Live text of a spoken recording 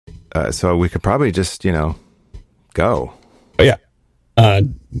so we could probably just, go. Oh, yeah.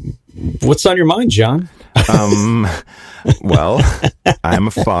 What's on your mind, John? Well, I'm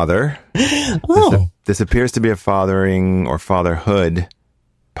a father. Oh. This appears to be a fathering or fatherhood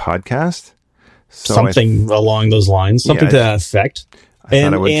podcast. So something along those lines, something to that effect.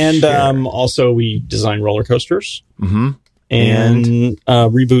 Also we design roller coasters. Mm-hmm. And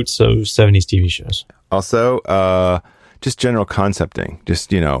reboots of 70s TV shows. Also, just general concepting.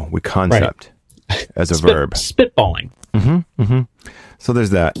 Just, we concept as a verb. Spitballing. Mm-hmm. Mm-hmm. So there's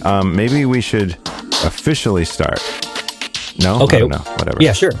that. Maybe we should officially start. No? Okay. I don't know. Whatever.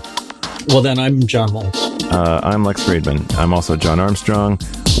 Yeah, sure. Well, then I'm John Moltz. I'm Lex Friedman. I'm also John Armstrong.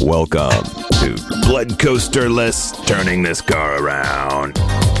 Welcome to Blood Coasterless, turning this car around.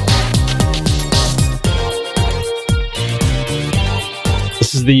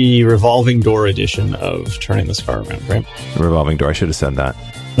 This is the revolving door edition of turning this car around, right? Revolving door. I should have said that.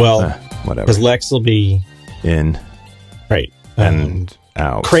 Well, whatever. Because Lex will be in, right, and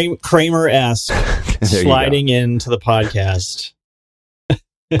out. Kramer-esque sliding into the podcast.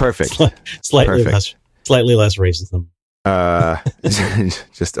 Perfect. Slightly less racism.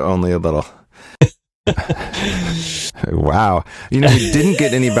 Just only a little. Wow. We didn't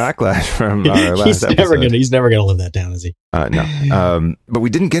get any backlash from our last episode. He's never gonna live that down, is he? No. But we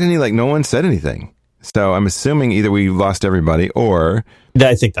didn't get any, no one said anything. So I'm assuming either we lost everybody or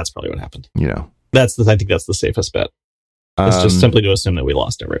I think that's probably what happened. I think that's the safest bet. It's just simply to assume that we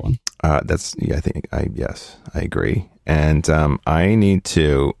lost everyone. I agree. And I need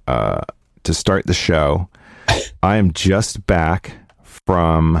to start the show. I am just back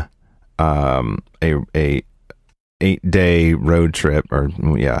from a 8-day road trip, or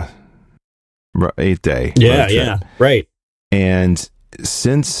 8-day. Yeah, right. And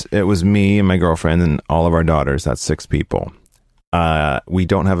since it was me and my girlfriend and all of our daughters, that's 6 people. We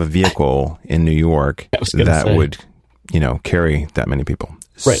don't have a vehicle in New York that would, carry that many people.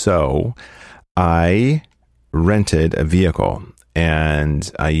 Right. So I rented a vehicle,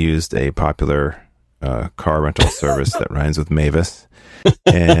 and I used a popular car rental service that rhymes with Mavis.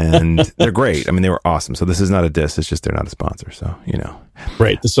 And they're great. I mean, they were awesome. So this is not a diss. It's just they're not a sponsor. So,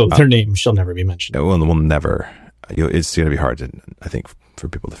 Right. So their name shall never be mentioned. We'll never. It's going to be hard to, I think, for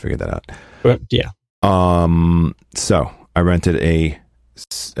people to figure that out. But, yeah. So I rented a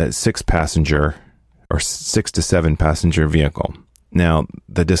 6-passenger or 6 to 7 passenger vehicle. Now,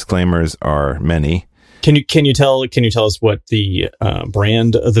 the disclaimers are many. Can you tell us what the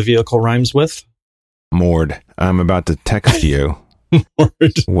brand of the vehicle rhymes with? Mord. I'm about to text you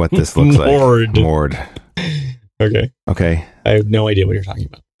what this looks like. Mord. Okay. I have no idea what you're talking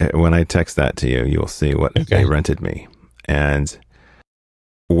about. When I text that to you, you'll see what they rented me. And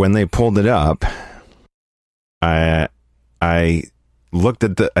when they pulled it up, I looked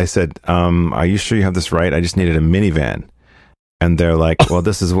at I said, are you sure you have this right? I just needed a minivan. And they're like, well,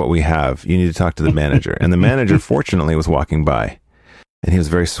 this is what we have. You need to talk to the manager. And the manager, fortunately, was walking by. And he was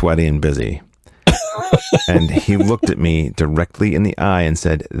very sweaty and busy. And he looked at me directly in the eye and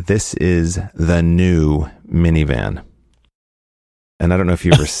said, this is the new minivan. And I don't know if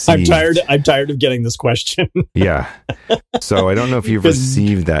you've received... I'm tired of getting this question. Yeah. So I don't know if you've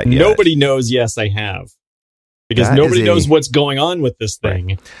received that yet. Nobody knows, yes, I have. Because nobody knows what's going on with this thing.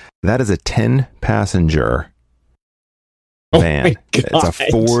 Right. That is a 10-passenger van. It's a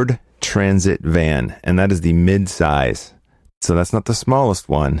Ford Transit van. And that is the mid-size. So that's not the smallest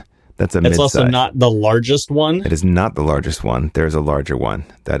one. That's a mid-size. It's also not the largest one? It is not the largest one. There's a larger one.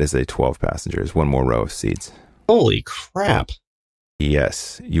 That is a 12 passengers, one more row of seats. Holy crap.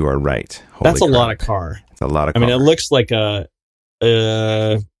 Yes, you are right. That's a lot of car. It's a lot of car. I mean, it looks like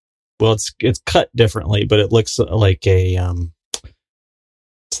it's cut differently, but it looks like a,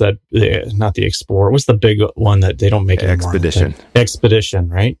 it's that, not the Explorer. What's the big one that they don't make anymore? Expedition,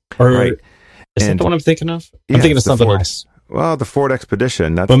 right? Right. Is that the one I'm thinking of? I'm thinking of something else. Well, the Ford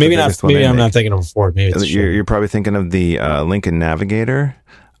Expedition. That's maybe not. Maybe I'm not thinking of a Ford. Maybe it's you're probably thinking of the Lincoln Navigator.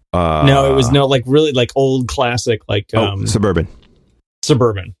 No, it was really old classic, Suburban.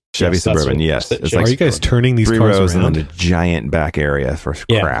 Chevy Suburban. Yes. It's are you guys turning these 3 cars rows around? and then a giant back area for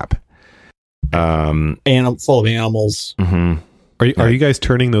crap. Full of animals. Mm-hmm. Are you guys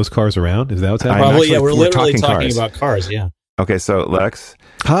turning those cars around? Is that what's happening? Probably. We're literally talking about cars. Yeah. Okay, so Lex.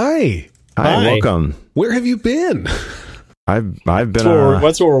 Hi. Welcome. Where have you been? I've been.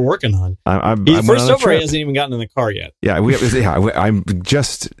 That's what we're working on. First over, he hasn't even gotten in the car yet. Yeah,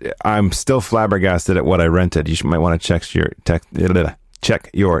 I'm still flabbergasted at what I rented. You might want to check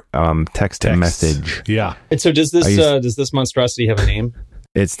your text message. Yeah. And so does this monstrosity have a name?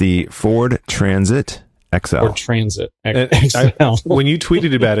 It's the Ford Transit XL or Transit XL. When you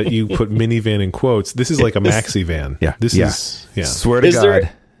tweeted about it, you put minivan in quotes. This is like a maxi van. Yeah, this is. Yeah. Swear to God.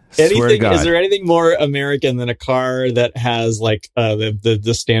 Is there anything more American than a car that has like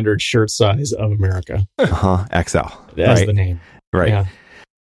the standard shirt size of America? XL. That's the name. Right. Yeah.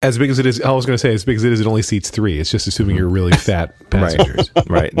 As big as it is, I was going to say, as big as it is, it only seats 3. It's just assuming you're really fat passengers.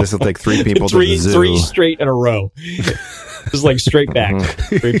 Right. This will take 3 people to the zoo. 3 straight in a row. Just like straight back.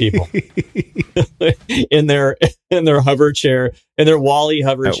 3 people. in their hover chair, in their Wally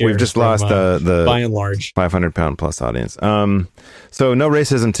hover chair. We've just lost the by and large 500-pound plus audience. So no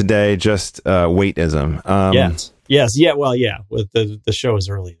racism today, just weightism. Yes. Yeah. Well, yeah. With the show is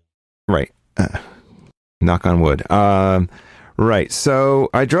early. Right. Knock on wood. Right. So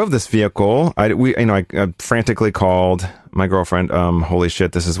I drove this vehicle. I frantically called my girlfriend. Holy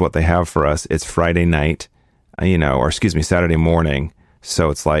shit, this is what they have for us. It's Friday night, Saturday morning. So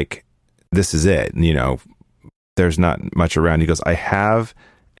it's like, this is it. There's not much around. He goes, I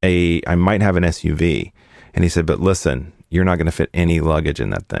might have an SUV. And he said, but listen, you're not going to fit any luggage in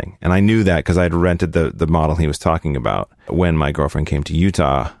that thing. And I knew that because I had rented the model he was talking about when my girlfriend came to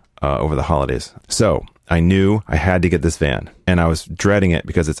Utah over the holidays. So I knew I had to get this van, and I was dreading it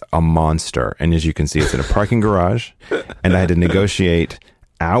because it's a monster. And as you can see, it's in a parking garage, and I had to negotiate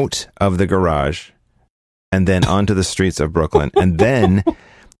out of the garage and then onto the streets of Brooklyn. And then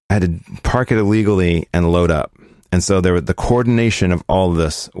I had to park it illegally and load up. And so the coordination of all of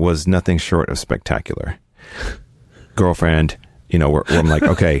this was nothing short of spectacular. Girlfriend, where I'm like,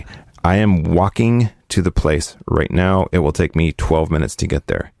 okay, I am walking to the place right now. It will take me 12 minutes to get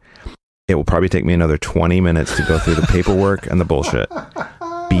there. It will probably take me another 20 minutes to go through the paperwork and the bullshit.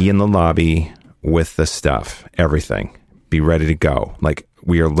 Be in the lobby with the stuff, everything. Be ready to go. Like,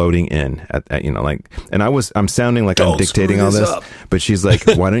 we are loading in and I'm sounding like I'm dictating all this, but she's like,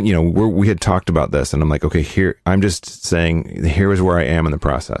 why don't we had talked about this, and I'm like, okay, here, I'm just saying, here is where I am in the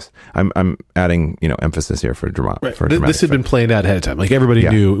process. I'm adding, emphasis here for drama. Right. This had been planned out ahead of time. Like, everybody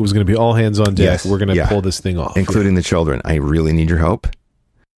knew it was going to be all hands on deck. Yes. We're going to pull this thing off. Including the children. I really need your help.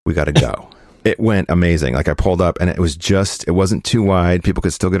 We got to go. It went amazing. Like, I pulled up and it wasn't too wide. People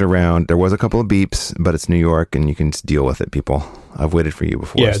could still get around. There was a couple of beeps, but it's New York and you can deal with it, people. I've waited for you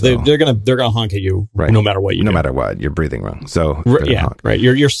before. Yeah, so. they're gonna honk at you no matter what you do. No matter what. You're breathing wrong. So right.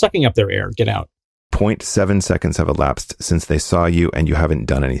 You're sucking up their air. Get out. 0.7 seconds have elapsed since they saw you and you haven't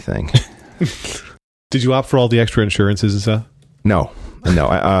done anything. Did you opt for all the extra insurances and stuff? No.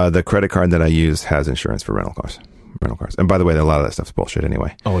 The credit card that I use has insurance for rental cars. And by the way, a lot of that stuff's bullshit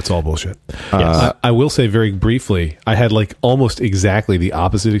anyway. Oh, it's all bullshit. Yes. I will say very briefly, I had like almost exactly the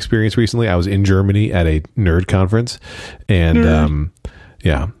opposite experience recently. I was in Germany at a nerd conference, and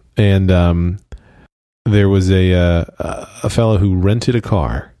there was a fellow who rented a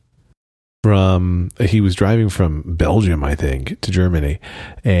car he was driving from Belgium, I think, to Germany,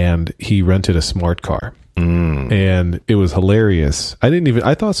 and he rented a smart car. And it was hilarious.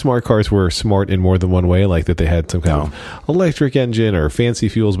 I thought smart cars were smart in more than one way, like that they had some kind of electric engine or fancy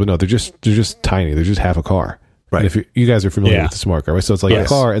fuels, but no, they're just tiny. They're just half a car. Right. And if you guys are familiar with the smart car, right? So it's like a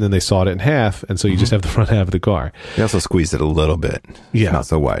car, and then they sawed it in half, and so you just have the front half of the car. They also squeezed it a little bit. Yeah. Not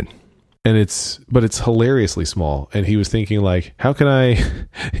so wide. And it's hilariously small. And he was thinking, like, how can I,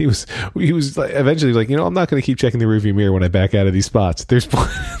 he was like, eventually like, I'm not going to keep checking the rearview mirror when I back out of these spots. There's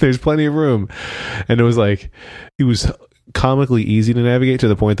plenty of room. And it was like, he was comically easy to navigate to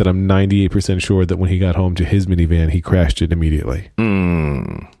the point that I'm 98% sure that when he got home to his minivan, he crashed it immediately.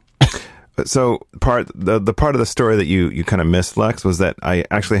 So the part of the story that you kind of missed, Lex, was that I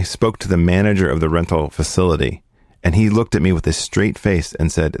actually spoke to the manager of the rental facility. And he looked at me with a straight face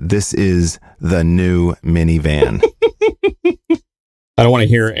and said, "This is the new minivan." I don't want to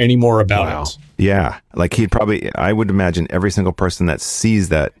hear any more about it. Yeah. Like, I would imagine every single person that sees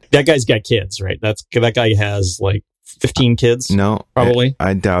that. That guy's got kids, right? That guy has like 15 kids. No, probably.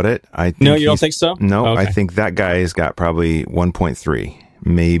 I doubt it. No, you don't think so? No, okay. I think that guy's got probably 1.3,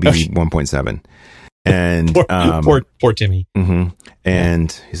 maybe 1.7. And poor Timmy. Mm-hmm.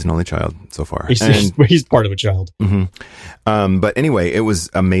 And he's an only child so far. He's part of a child. Mm-hmm. But anyway, it was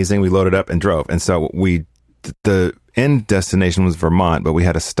amazing. We loaded up and drove. And so the end destination was Vermont, but we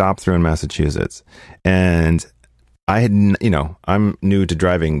had to stop through in Massachusetts. And I had, I'm new to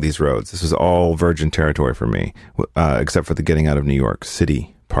driving these roads. This was all virgin territory for me, except for the getting out of New York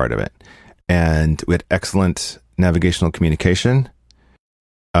City part of it. And we had excellent navigational communication.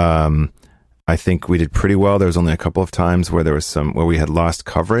 I think we did pretty well. There was only a couple of times where where we had lost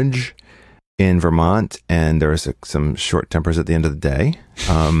coverage in Vermont, and there was some short tempers at the end of the day.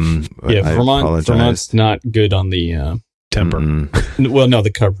 Vermont's not good on the temper. Well, no,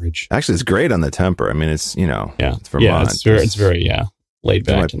 the coverage. Actually, it's great on the temper. I mean, it's, it's Vermont. Yeah, it's very laid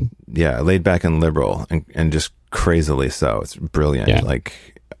back. Laid back and liberal and just crazily so. It's brilliant.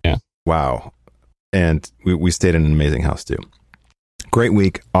 Yeah. Wow. And we stayed in an amazing house too. Great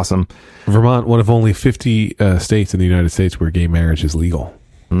week. Awesome. Vermont, one of only 50 states in the United States where gay marriage is legal.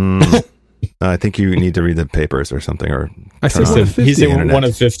 I think you need to read the papers or something. Or I said he's one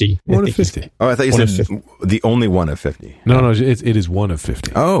of 50. One of 50. Oh, I thought you said the only one of 50. No, it is one of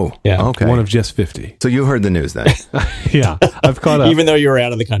 50. Oh, yeah. Okay. One of just 50. So you heard the news then. Yeah, I've caught up. Even though you were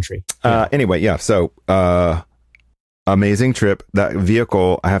out of the country. Anyway, yeah. So amazing trip. That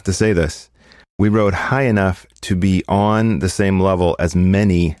vehicle, I have to say this. We rode high enough to be on the same level as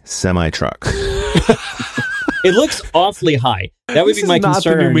many semi-trucks. It looks awfully high. That would be my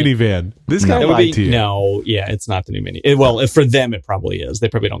concern. Not the new minivan. This guy lied to you. No, yeah, it's not the new mini. For them, it probably is. They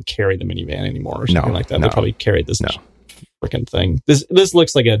probably don't carry the minivan anymore or something like that. They probably carry this freaking thing. This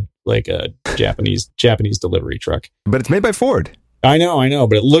looks like a Japanese delivery truck. But it's made by Ford. I know,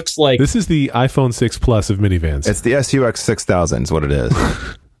 but it looks like this is the iPhone 6 Plus of minivans. It's the SUX 6000 is what it is.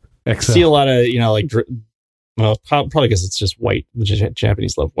 I see a lot of probably because it's just white. The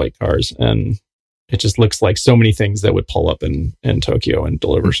Japanese love white cars, and it just looks like so many things that would pull up in Tokyo and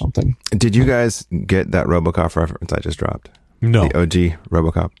deliver something. Did you guys get that RoboCop reference I just dropped? No. The OG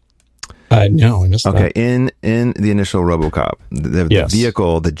RoboCop? No, I missed that. Okay, in the initial RoboCop, the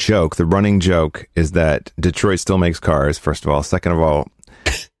vehicle, the joke, the running joke is that Detroit still makes cars, first of all. Second of all,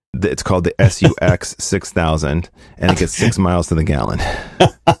 it's called the SUX 6000, and it gets 6 miles to the gallon.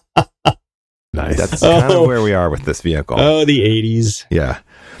 Nice. That's kind of where we are with this vehicle. Oh, the 80s. Yeah.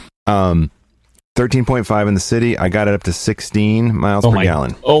 13.5 in the city. I got it up to 16 miles per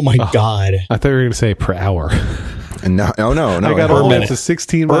gallon. Oh my God. I thought you were going to say per hour. No. I got all the way to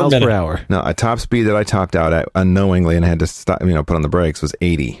 16 miles per hour. No, a top speed that I topped out at unknowingly and had to stop, put on the brakes was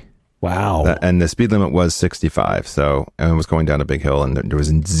 80. Wow. And the speed limit was 65. So I was going down a big hill and there was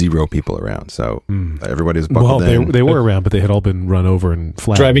 0 people around. So everybody was buckled in. They were around, but they had all been run over and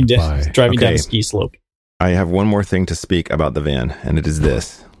flattened. Driving down a ski slope. I have one more thing to speak about the van, and it is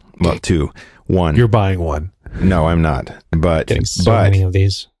this. Well, 2. 1. You're buying one. No, I'm not. But getting so many of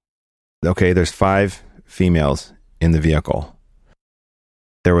these. Okay, there's 5 females in the vehicle.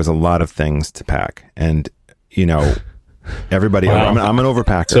 There was a lot of things to pack, and everybody. Wow. I'm an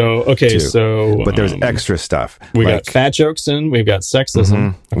overpacker. So but there's extra stuff. We got fat jokes in. We've got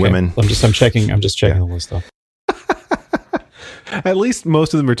sexism. Okay. Women. I'm just checking all this stuff. At least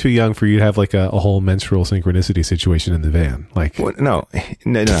most of them are too young for you to have like a whole menstrual synchronicity situation in the van. Like, no.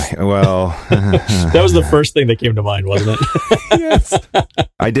 Well, that was the first thing that came to mind, wasn't it? Yes.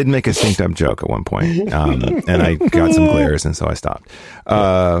 I did make a synced up joke at one point, and I got some glares, and so I stopped.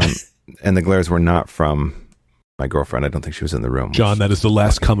 And the glares were not from my girlfriend. I don't think she was in the room. John, that is the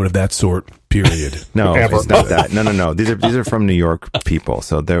last comment of that sort. Period. No, it's not that. No. These are from New York people,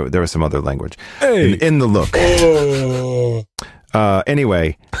 so there was some other language in the look.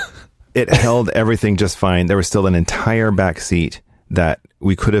 Anyway, it held everything just fine. There was still an entire back seat that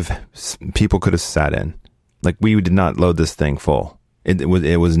people could have sat in. Like, we did not load this thing full. It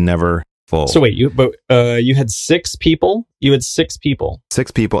was never full. So wait, you had 6 people? You had 6 people.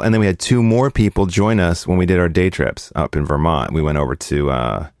 6 people, and then we had 2 more people join us when we did our day trips up in Vermont. We went over to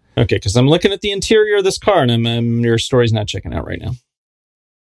okay, because I'm looking at the interior of this car, and your story's not checking out right now.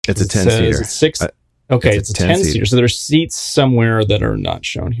 It's a 10-seater. It's 6. Okay, it's a 10-seater. So there's seats somewhere that are not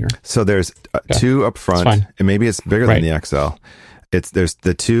shown here. So there's 2 up front, and maybe it's bigger than the XL. There's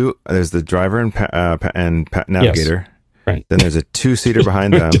the 2. There's the driver and navigator. Yes. Right. Then there's a 2-seater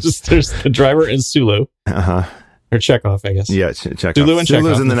behind them. There's the driver and Sulu. Or Chekhov, I guess. Yeah, Chekhov. Sulu and Chekhov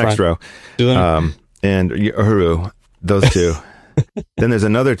Sulu's in the next row. And Uhuru, those 2. Then there's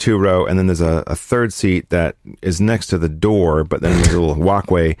another 2 row, and then there's a 3rd seat that is next to the door, but then there's a little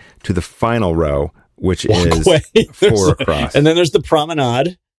walkway to the final row, which is 4 across. And then there's the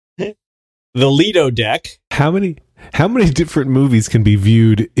promenade, the Lido deck. How many different movies can be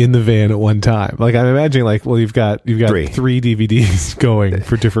viewed in the van at one time? Like, I'm imagining, you've got 3 DVDs going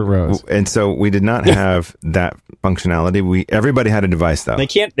for different rows. And so we did not have that functionality. Everybody had a device though. They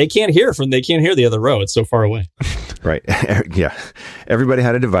can't hear the other row. It's so far away. Right. Yeah. Everybody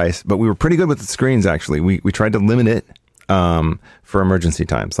had a device, but we were pretty good with the screens. Actually, we tried to limit it for emergency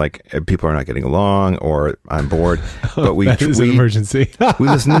times, like people are not getting along or I'm bored. But that is an emergency. We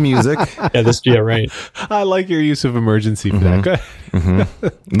listen to music. Yeah, right. I like your use of emergency for that. Go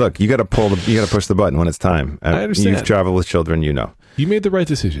ahead. Look, you got to push the button when it's time. I understand. You've traveled with children, you know. You made the right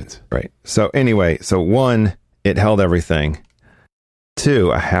decisions. Right. So anyway, 1, it held everything.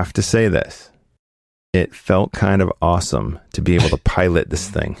 2, I have to say this. it felt kind of awesome to be able to pilot this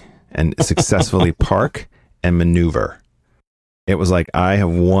thing and successfully park and maneuver. It was like, I've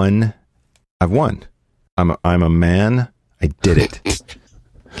won. I'm a man. I did it.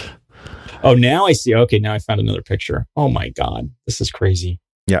 Oh, now I see. Okay, now I found another picture. Oh my God, this is crazy.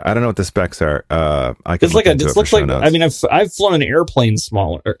 Yeah, I don't know what the specs are. I can It's like it looks like. I mean, I've flown an airplane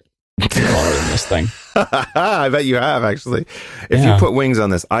smaller than this thing. I bet you have, actually. If you put wings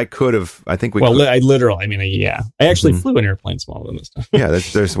on this, I could have. I think we. Well, I literally. I mean, yeah, I actually flew an airplane smaller than this stuff. Yeah,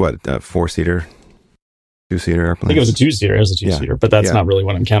 there's what, 4-seater, 2-seater airplane. I think it was a 2-seater. It was a 2-seater, but that's not really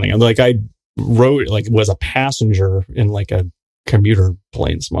what I'm counting. Like I rode, like was a passenger in like a commuter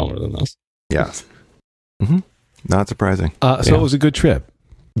plane smaller than this. Yeah. Not surprising. So it was a good trip.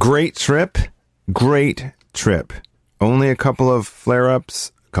 Great trip. Only a couple of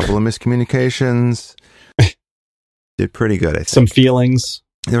flare-ups, a couple of miscommunications. Did pretty good, I think. Some feelings.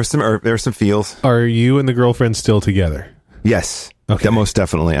 There were some feels. Are you and the girlfriend still together? Yes. Okay. Most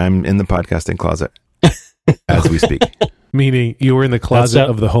definitely. I'm in the podcasting closet as we speak. Meaning you were in the closet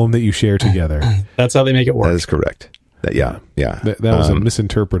of the home that you share together. That's how they make it work. That is correct. Yeah. That was a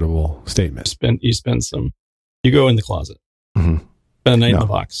misinterpretable statement. You spend some. You go in the closet. Mm-hmm. Spend a night in the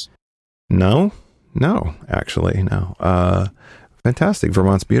box. No, actually, no. Fantastic.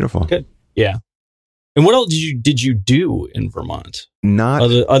 Vermont's beautiful. Good. Yeah. And what else did you do in Vermont? Not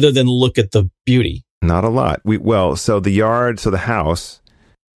other than look at the beauty. Not a lot. So the house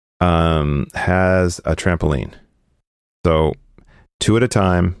has a trampoline. So 2 at a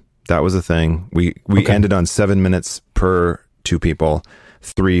time. That was a thing. We ended on 7 minutes per 2 people,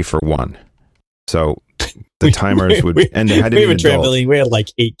 3 for 1. So the timers would end. We have a trampoline. We had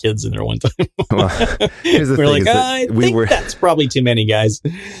like 8 kids in there one time. Well, here's the thing. Like, I think that's probably too many guys.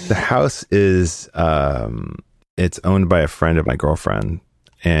 The house is it's owned by a friend of my girlfriend,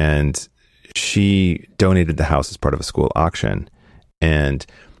 and she donated the house as part of a school auction. And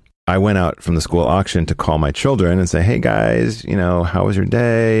I went out from the school auction to call my children and say, "Hey guys, how was your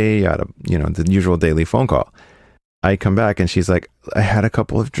day?" The usual daily phone call. I come back and she's like, "I had a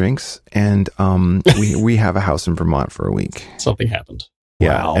couple of drinks, and we have a house in Vermont for a week." Something happened.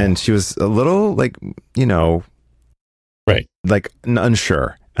 Yeah, wow. And she was a little like, right, like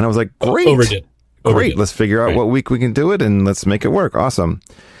unsure. And I was like, "Great, Overdid. Let's figure out what week we can do it, and let's make it work. Awesome."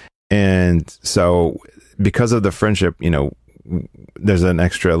 And so, because of the friendship, there's an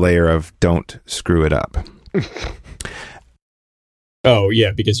extra layer of don't screw it up. Oh yeah,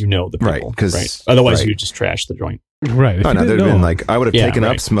 because the people, right? Otherwise, you just trash the joint, right? Oh no, there'd been like I would have taken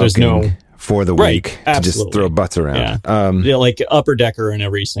up smoking for the week to just throw butts around. Yeah, like upper decker in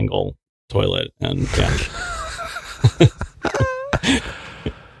every single toilet, and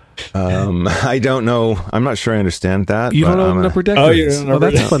I don't know. I'm not sure I understand that. You don't know what an upper decker is? You don't know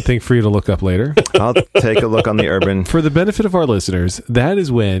that's a fun thing for you to look up later. I'll take a look on the urban. For the benefit of our listeners, that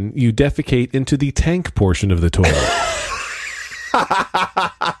is when you defecate into the tank portion of the toilet.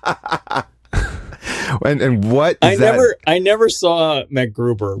 and what is that? I never saw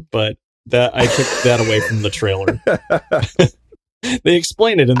MacGruber, but that I took that away from the trailer. They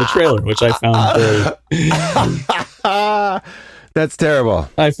explain it in the trailer, which I found very... That's terrible.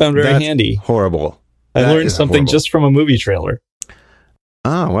 I found very handy. Horrible. I learned something just from a movie trailer.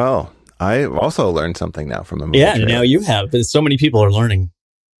 Oh, well, I also learned something now from a movie trailer. Now you have. But so many people are learning.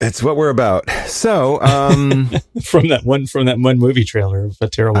 It's what we're about. So, from that one movie trailer of a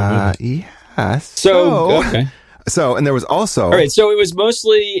terrible movie. Yeah. Okay. So, and there was also... All right, so it was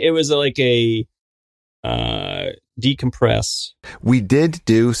like a decompress. We did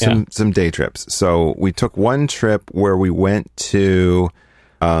do some day trips. So we took one trip where we went to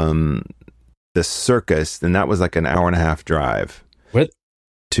the circus, and that was like an 1.5-hour drive. What?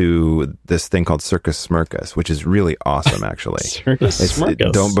 To this thing called Circus Smirkus, which is really awesome, actually. Circus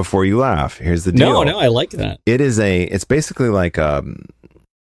Smirkus. Don't before you laugh. Here's the deal. No, I like that. It's basically like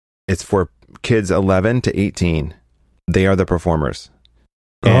it's for kids 11 to 18. They are the performers.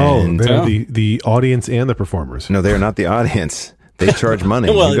 They're the audience and the performers. No, they are not the audience. They charge money.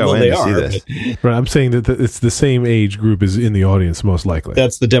 Well, you go in to see this. Right, I'm saying that it's the same age group is in the audience, most likely.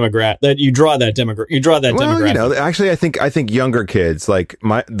 That's the demographic. That you draw that demographic. Well, actually, I think younger kids, like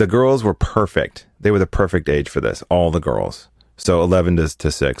the girls were perfect. They were the perfect age for this. All the girls, so 11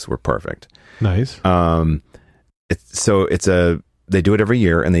 to 6 were perfect. Nice. They do it every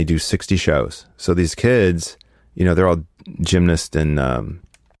year, and they do 60 shows. So these kids, they're all gymnasts, and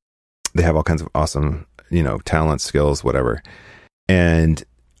they have all kinds of awesome, talent, skills, whatever. And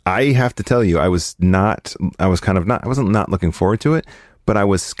I have to tell you, I wasn't not looking forward to it, but I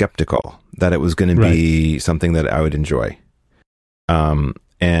was skeptical that it was going to be something that I would enjoy.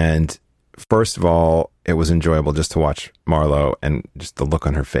 And first of all, it was enjoyable just to watch Marlo and just the look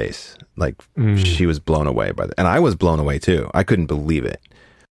on her face. Like she was blown away by it. And I was blown away too. I couldn't believe it.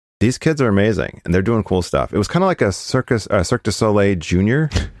 These kids are amazing and they're doing cool stuff. It was kind of like a Cirque du Soleil Junior,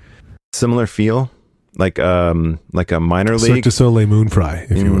 similar feel, like a minor league. Cirque du Soleil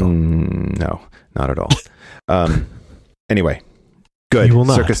Moonfry, if you will. No, not at all. Anyway. Good. You will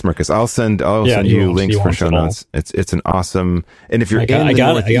not. Circus Mercus. I'll send you links for show notes. It's an awesome. And if you're in the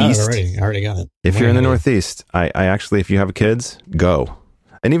Northeast, I already got it. If you're in the Northeast, I actually, if you have kids, go.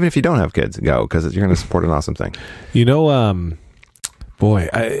 And even if you don't have kids, go, because you're going to support an awesome thing. You know, boy,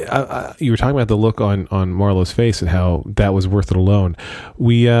 I you were talking about the look on Marlo's face and how that was worth it alone.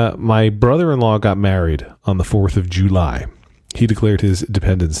 My brother-in-law got married on the 4th of July. He declared his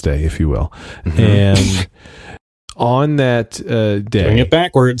Dependence Day, if you will, and. On that day, doing it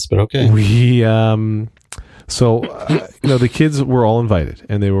backwards, but okay. We, the kids were all invited,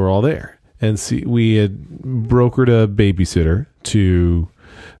 and they were all there. And we had brokered a babysitter to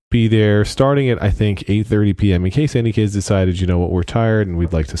be there, starting at I think 8:30 p.m. in case any kids decided, you know what, we're tired and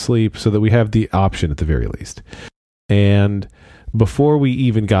we'd like to sleep, so that we have the option at the very least. And before we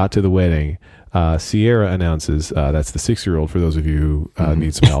even got to the wedding, Sierra announces, that's the 6-year-old for those of you who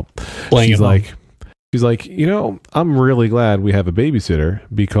need some help. She's like, you know, I'm really glad we have a babysitter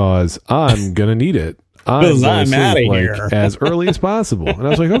because I'm going to need it. I'm out of here as early as possible. And I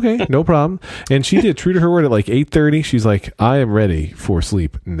was like, okay, no problem. And she did, true to her word, at like 8:30. She's like, I am ready for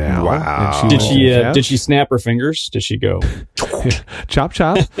sleep now. Wow. And did she snap her fingers? Did she go chop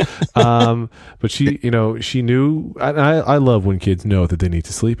chop? But she, she knew. I love when kids know that they need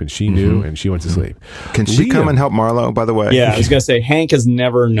to sleep, and she knew, and she went to sleep. Can she come and help Marlo? By the way, yeah, I was gonna say Hank has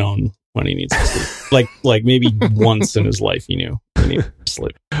never known when he needs to sleep. Like maybe once in his life he knew he needed to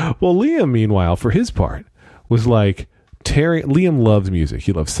sleep. Well, Liam, meanwhile, for his part, was like Liam loves music.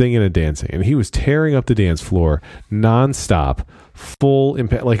 He loves singing and dancing, and he was tearing up the dance floor nonstop, full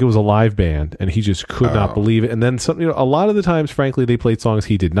impact, like it was a live band, and he just could not believe it. And then something, a lot of the times, frankly, they played songs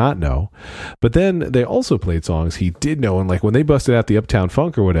he did not know, but then they also played songs he did know. And like when they busted out the Uptown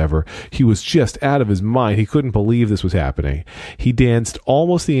Funk or whatever, he was just out of his mind. He couldn't believe this was happening. He danced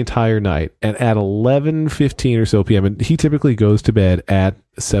almost the entire night, and at 11:15 or so p.m., and he typically goes to bed at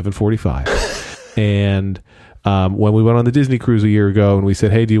 7:45, and when we went on the Disney cruise a year ago and we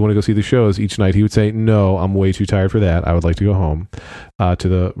said, hey, do you want to go see the shows? Each night he would say, no, I'm way too tired for that. I would like to go home to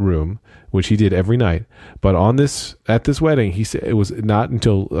the room, which he did every night. But at this wedding, he said it was not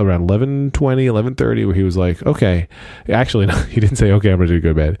until around 11:20, 11:30 where he was like, okay. Actually, no, he didn't say, okay, I'm ready to go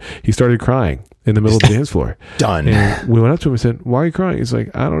to bed. He started crying in the middle of the dance floor. Done. And we went up to him and said, why are you crying? He's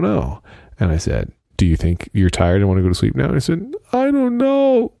like, I don't know. And I said, do you think you're tired and want to go to sleep now? And I said, I don't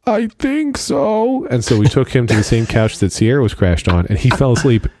know. I think so. And so we took him to the same couch that Sierra was crashed on, and he fell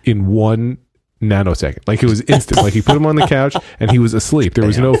asleep in 1 nanosecond. Like it was instant. Like he put him on the couch and he was asleep. There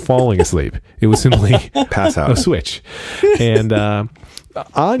was no falling asleep. It was simply pass out. A switch. And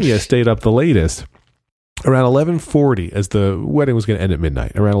Anya stayed up the latest. Around 11:40, as the wedding was going to end at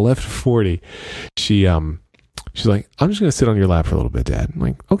midnight. Around 11:40, she's like, I'm just going to sit on your lap for a little bit, Dad. I'm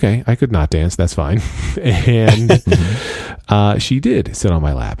like, okay, I could not dance. That's fine. And she did sit on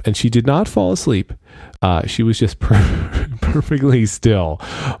my lap, and she did not fall asleep. She was just perfectly still,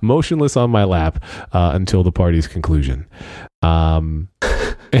 motionless on my lap until the party's conclusion,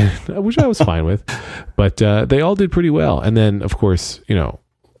 which I was fine with. But they all did pretty well. And then, of course,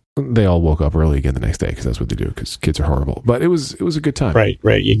 they all woke up early again the next day because that's what they do, because kids are horrible. But it was a good time. Right,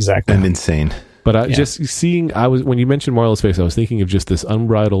 exactly. And insane. But just when you mentioned Marlo's face, I was thinking of just this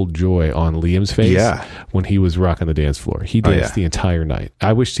unbridled joy on Liam's face when he was rocking the dance floor. He danced the entire night.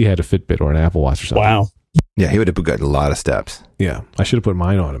 I wished he had a Fitbit or an Apple Watch or something. Wow. Yeah, he would have got a lot of steps. Yeah, I should have put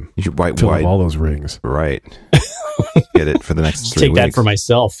mine on him. You should white all those rings. Right. Get it for the next 3 Take weeks. that for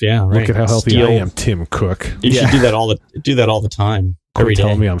myself. Yeah, right. Look at how healthy I am, Tim Cook. You should do that all the time. Every day.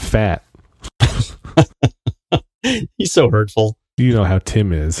 Telling me I'm fat. He's so hurtful. You know how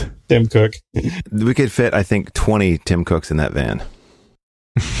Tim is. Tim Cook. We could fit, I think, 20 Tim Cooks in that van.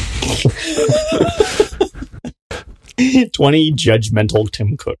 20 judgmental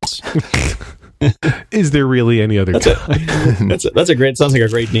Tim Cooks. Is there really any other time? That's a great. Sounds like a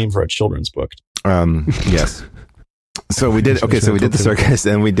great name for a children's book. Yes. So we did. Okay, so we did the circus,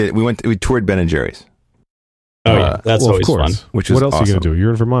 and we toured Ben and Jerry's. Oh yeah, that's always fun. Which is what else awesome. are you gonna do?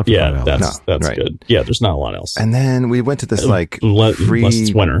 You're in Vermont. For that's right. good. Yeah, there's not a lot else. And then we went to this free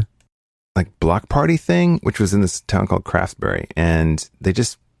it's winter, block party thing, which was in this town called Craftsbury, and they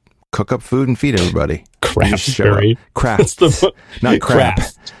just cook up food and feed everybody. Craftsbury. Craft. Not crap.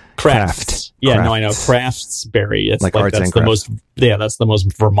 Craft. Yeah, no, I know. Craftsbury. It's like arts that's and the crafts. most. Yeah, that's the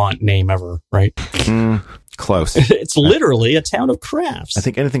most Vermont name ever, right? Close. It's literally a town of crafts. I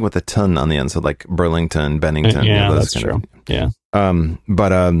think anything with a ton on the end, so like Burlington, Bennington. Yeah, that's true. Yeah.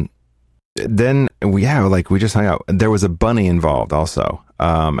 But then we just hung out. There was a bunny involved also,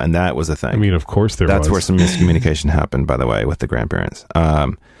 and that was a thing. I mean, of course there was. That's where some miscommunication happened, by the way, with the grandparents.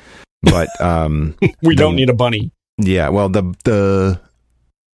 But we don't need a bunny. Yeah, well, the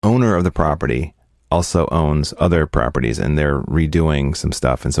owner of the property also owns other properties, and they're redoing some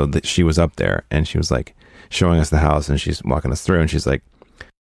stuff. And so she was up there, and she was like showing us the house, and she's walking us through, and she's like,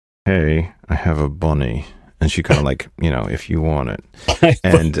 "Hey, I have a bunny." And she kind of like, if you want it,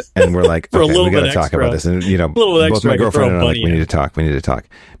 and we're like, okay, we got to talk about this. And both my girlfriend and I are like, we need to talk.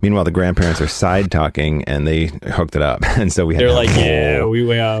 Meanwhile, the grandparents are side talking, and they hooked it up, and so they're like, yeah,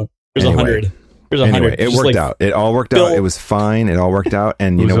 here's 100. Here's 100. It worked out. It all worked out. It was fine. It all worked out,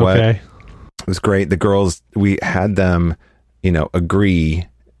 and you know what? Okay. It was great. The girls, we had them, agree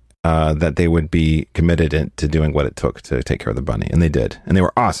that they would be committed to doing what it took to take care of the bunny, and they did, and they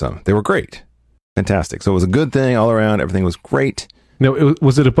were awesome. They were great. Fantastic. So it was a good thing all around. Everything was great. Now,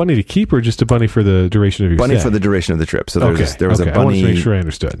 was it a bunny to keep or just a bunny for the duration of your bunny stay? For the duration of the trip. So there was a bunny I wanted to make sure I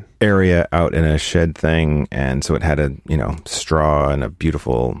understood. Area out in a shed thing, and so it had a straw and it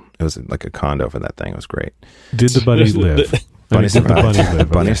was like a condo for that thing. It was great. Did the bunny live? Bunny survived. The bunny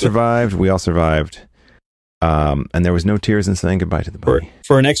live? Bunny survived. We all survived. And there was no tears in saying goodbye to the bunny.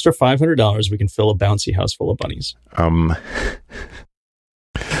 For an extra $500, we can fill a bouncy house full of bunnies.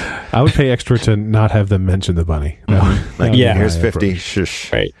 I would pay extra to not have them mention the bunny. Here's 50.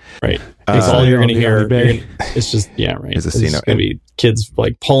 Shush. Right. That's all you're going to hear. It's just, right. It's going to be kids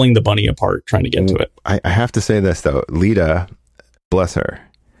like pulling the bunny apart, trying to get to it. I have to say this, though. Lita, bless her,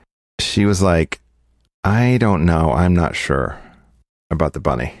 she was like, I don't know. I'm not sure about the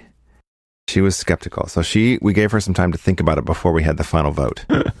bunny. She was skeptical. So we gave her some time to think about it before we had the final vote.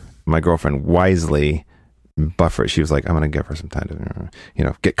 My girlfriend wisely buffer. She was like, I'm going to give her some time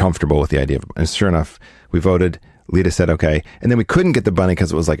to, get comfortable with the idea of it. And sure enough, we voted. Lita said, okay. And then we couldn't get the bunny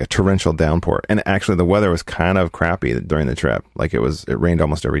because it was like a torrential downpour. And actually the weather was kind of crappy during the trip. Like it rained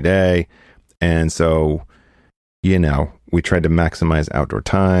almost every day. And so, we tried to maximize outdoor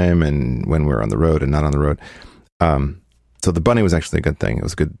time and when we were on the road and not on the road. So the bunny was actually a good thing. It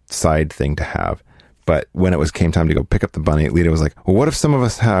was a good side thing to have. But when it came time to go pick up the bunny, Lita was like, well, what if some of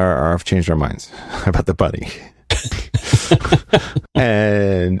us have changed our minds about the bunny?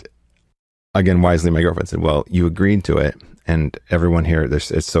 And again, wisely, my girlfriend said, well, you agreed to it. And everyone here,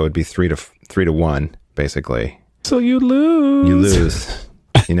 so it'd be 3 to 1, basically. So you lose. You lose.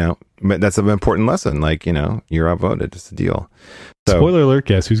 But that's an important lesson. Like, you're outvoted. It's a deal. So, spoiler alert,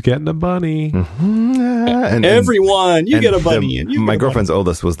 guess who's getting a bunny? Mm-hmm. Everyone, you get a bunny. My girlfriend's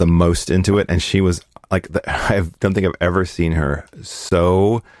oldest was the most into it, and she was like, I don't think I've ever seen her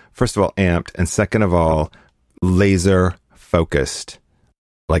so, first of all, amped, and second of all, laser focused.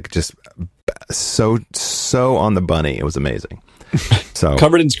 Like just so on the bunny. It was amazing. So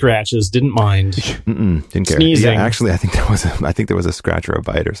covered in scratches, didn't mind. Didn't care. Sneezing. Yeah, actually, I think there was a scratch or a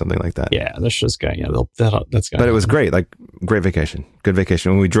bite or something like that. Yeah, that's just guy. Yeah, that's got. But it was great. Like great vacation, good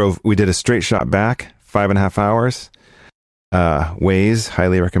vacation. When we did a straight shot back, 5.5 hours. Waze,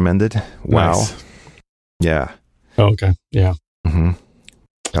 highly recommended. Wow. Nice. Yeah. Oh, okay. Yeah. Mm-hmm.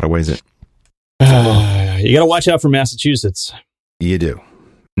 Gotta Waze it. You gotta watch out for Massachusetts. You do.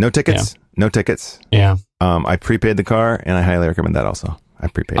 No tickets. Yeah. No tickets. Yeah. I prepaid the car, and I highly recommend that also. I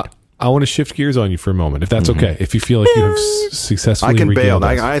prepaid. I want to shift gears on you for a moment, if that's okay. If you feel like you have successfully I can bail.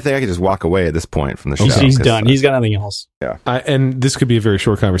 us. I think I can just walk away at this point from the show. He's done. He's got nothing else. Yeah. And this could be a very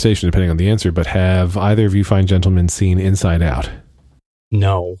short conversation, depending on the answer, but have either of you fine gentlemen seen Inside Out?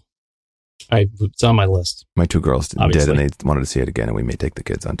 No. It's on my list. My 2 girls did, and Obviously. they wanted to see it again, and we may take the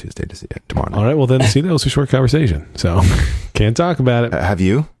kids on Tuesday to see it tomorrow night. All right, well then, see, that was a short conversation, so can't talk about it. Have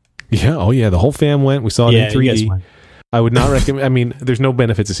you? Yeah, oh yeah, the whole fam went. We saw it in 3D. I would not recommend. I mean, there's no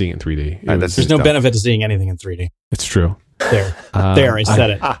benefit to seeing it in 3D. There's no benefit to seing anything in 3D. It's true. There, I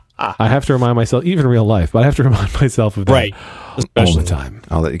said it. I have to remind myself, even in real life, but I have to remind myself of that right, all the time.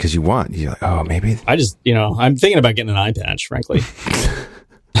 Because you're like, oh, maybe. I just, I'm thinking about getting an eye patch, frankly.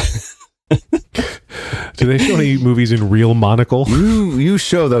 Do they show any movies in real monocle? You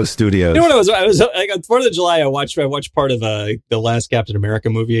show those studios. You know what I was like on 4th of July. I watched part of the last Captain America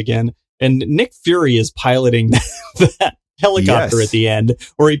movie again, and Nick Fury is piloting that helicopter at the end,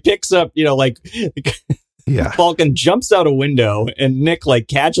 where he picks up, Falcon jumps out a window, and Nick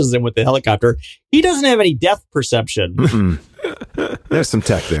catches him with the helicopter. He doesn't have any depth perception. There's some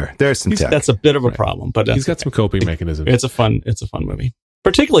tech there. There's some tech. That's a bit of a problem, but he's got some coping mechanisms. It's a fun movie.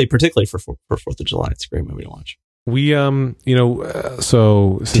 Particularly for 4th of July. It's a great movie to watch. We,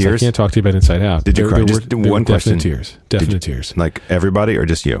 so since Tears? I can't talk to you about Inside Out. Did you cry? Just one question. Definite tears. Like everybody or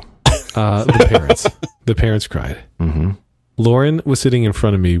just you? The parents. The parents cried. Mm-hmm. Lauren was sitting in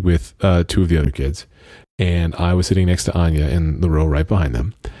front of me with 2 of the other kids, and I was sitting next to Anya in the row right behind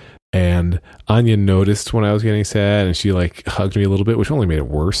them. And Anya noticed when I was getting sad, and she like hugged me a little bit, which only made it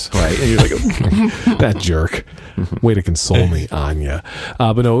worse. Right? And you're like, that jerk. Way to console me, Anya.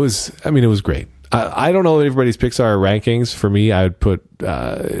 But no, it was great. I don't know everybody's Pixar rankings. For me, I would put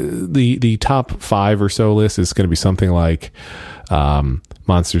the top 5 or so list is going to be something like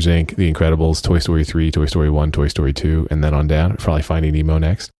Monsters Inc., The Incredibles, Toy Story 3, Toy Story 1, Toy Story 2, and then on down. Probably Finding Nemo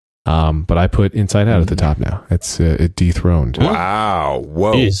next. But I put Inside Out at the top now. It's it dethroned. Wow.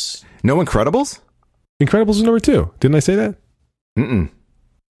 Whoa. Jeez. No Incredibles? Incredibles is number 2. Didn't I say that? Mm-mm.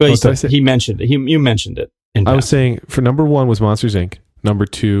 Well, he mentioned it. You mentioned it. I was saying for number 1 was Monsters Inc. Number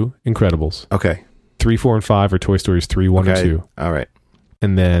 2, Incredibles. Okay. 3, 4, and 5 are Toy Stories 3, 1, and 2. All right.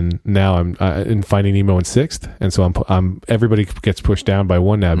 And then now I'm in Finding Nemo in 6th, and so I'm everybody gets pushed down by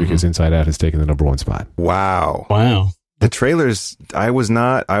 1 now because Inside Out has taken the number 1 spot. Wow. The trailers, I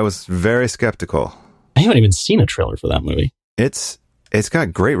was very skeptical. I haven't even seen a trailer for that movie. It's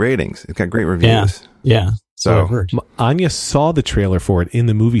got great ratings. It's got great reviews. Yeah. So I've heard. Anya saw the trailer for it in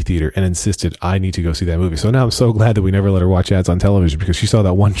the movie theater and insisted I need to go see that movie. So now I'm so glad that we never let her watch ads on television because she saw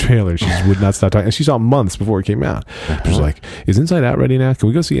that one trailer. She just would not stop talking. And she saw it months before it came out. She was like, is Inside Out ready now? Can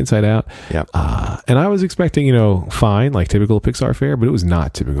we go see Inside Out? Yeah. And I was expecting, fine, like typical Pixar fare, but it was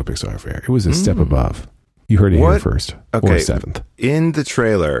not typical Pixar fare. It was a step above. You heard it here first. Okay. Or 7th. In the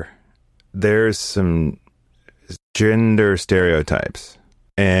trailer, there's some gender stereotypes.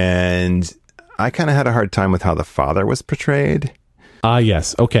 And I kind of had a hard time with how the father was portrayed.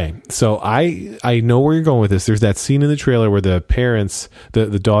 Yes. Okay. So I know where you're going with this. There's that scene in the trailer where the parents, the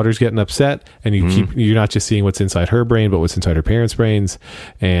daughter's getting upset, and you're not just seeing what's inside her brain, but what's inside her parents' brains,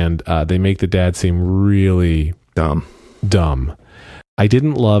 and they make the dad seem really dumb. I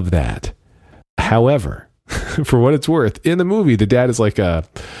didn't love that. However, for what it's worth, in the movie, the dad is like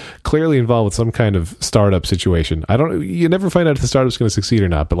clearly involved with some kind of startup situation. You never find out if the startup's going to succeed or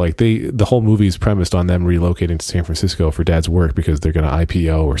not, but like the whole movie is premised on them relocating to San Francisco for dad's work because they're going to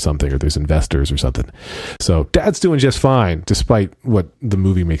IPO or something, or there's investors or something. So dad's doing just fine, despite what the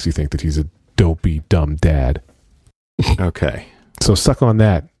movie makes you think that he's a dopey, dumb dad. Okay. So suck on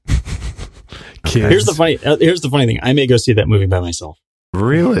that. Kids. Here's the funny thing. I may go see that movie by myself.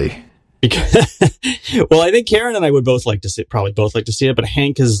 Really? Because, well, I think Karen and I would probably both like to see it, but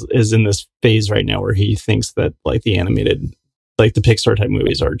Hank is in this phase right now where he thinks that like the animated, like the Pixar type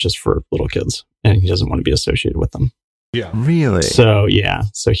movies are just for little kids, and he doesn't want to be associated with them. Yeah. Really? So yeah.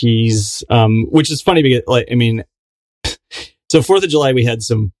 So he's, which is funny because so 4th of July, we had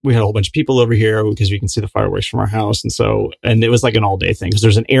a whole bunch of people over here because we can see the fireworks from our house. And it was like an all day thing because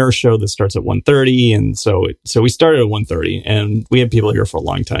there's an air show that starts at 1:30. And so we started at 1:30 and we had people here for a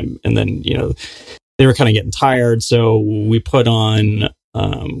long time. And then, they were kind of getting tired. So we put on,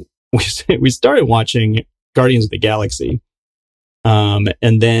 we started watching Guardians of the Galaxy.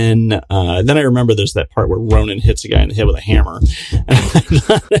 And then I remember there's that part where Ronan hits a guy in the head with a hammer.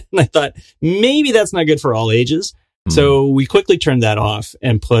 And I thought maybe that's not good for all ages. So we quickly turned that off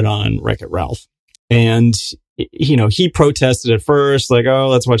and put on Wreck-It Ralph. And, he protested at first, like, oh,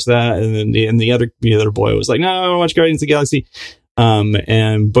 let's watch that. And then the other boy was like, no, I want to watch Guardians of the Galaxy. But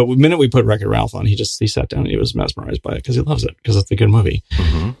the minute we put Wreck-It Ralph on, he sat down and he was mesmerized by it because he loves it, because it's a good movie.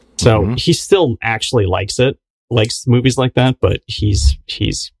 Mm-hmm. So he still actually likes movies like that, but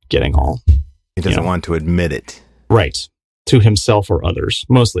he's getting all. He doesn't want to admit it. Right. To himself or others.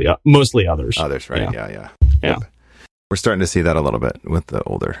 Mostly others. Others, right. Yeah. Yeah. We're starting to see that a little bit with the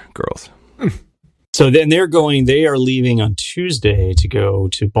older girls. So then they are leaving on Tuesday to go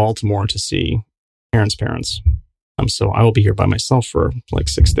to Baltimore to see Karen's parents. So I will be here by myself for like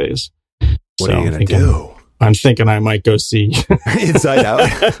 6 days. What are you going to do? I'm thinking I might go see Inside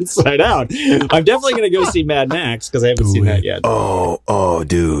Out. Inside Out. I'm definitely going to go see Mad Max because I haven't seen that yet. Oh,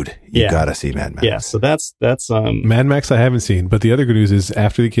 dude, you gotta see Mad Max. Yeah, so that's Mad Max. I haven't seen, but the other good news is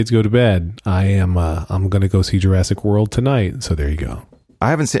after the kids go to bed, I'm going to go see Jurassic World tonight. So there you go.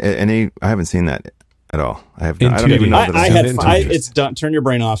 I haven't seen I haven't seen that at all. I don't even know that it's done. Turn your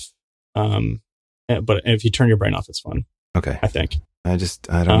brain off. But if you turn your brain off, it's fun. Okay, I think. I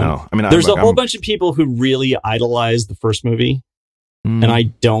don't know. I mean, there's a whole bunch of people who really idolize the first movie, and I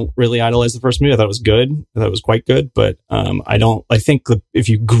don't really idolize the first movie. I thought it was good. I thought it was quite good, but I don't. I think if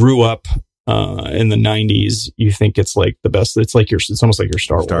you grew up in the 90s, you think it's like the best. It's almost like your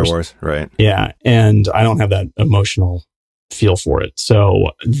Star Wars. Star Wars, right? Yeah, and I don't have that emotional feel for it.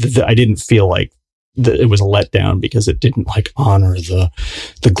 So I didn't feel like it was a letdown because it didn't like honor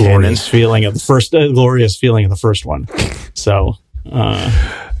the glorious feeling of the first one. So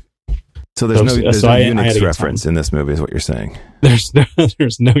there's no Unix reference in this movie, is what you're saying. There's no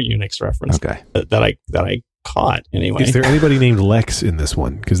Unix reference. Okay. That I caught anyway. Is there anybody named Lex in this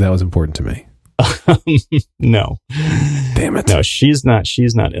one? Because that was important to me. No. Damn it. No, she's not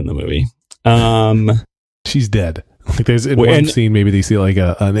in the movie. She's dead. Like there's in one scene, maybe they see like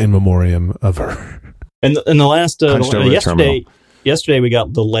an in memoriam of her. And in the last yesterday we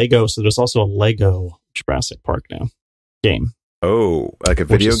got the Lego. So there's also a Lego Jurassic Park now game. Oh, like a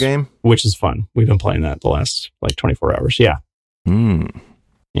video game, which is fun. We've been playing that the last like 24 hours. Yeah.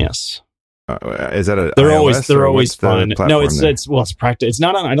 Yes. Is that a? They're iOS, always fun. No, it's practice. It's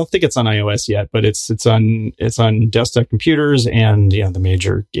not on. I don't think it's on iOS yet, but it's on desktop computers and the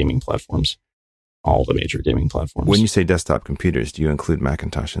major gaming platforms. All the major gaming platforms. When you say desktop computers, do you include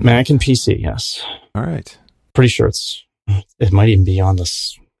Macintosh in that? Mac and PC, yes. All right. Pretty sure it might even be on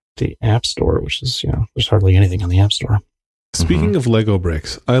the App Store, which is, there's hardly anything on the App Store. Speaking of Lego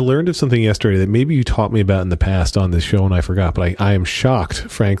bricks, I learned of something yesterday that maybe you taught me about in the past on this show and I forgot, but I am shocked,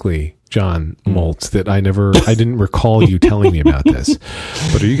 frankly, John Moltz, that I didn't recall you telling me about this.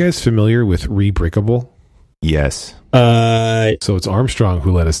 But are you guys familiar with Rebrickable? Yes. So it's Armstrong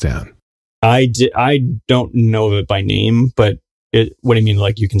who let us down. I don't know of it by name, but what do you mean?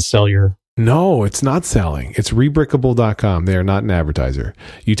 Like you can sell your... No, it's not selling. It's rebrickable.com. They are not an advertiser.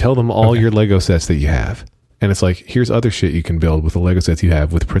 You tell them all your Lego sets that you have. And it's like, here's other shit you can build with the Lego sets you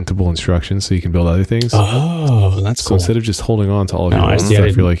have with printable instructions so you can build other things. Oh, that's cool. So instead of just holding on to all of your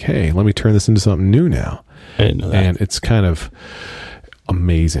stuff, you're like, hey, let me turn this into something new now. I didn't know that. And it's kind of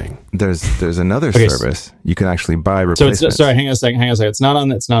amazing. There's another service you can actually buy replacements. So sorry, hang on a second. It's not on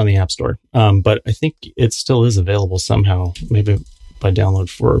the App Store. But I think it still is available somehow, maybe by download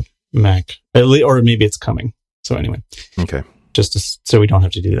for Mac, or maybe it's coming. So anyway, okay, so we don't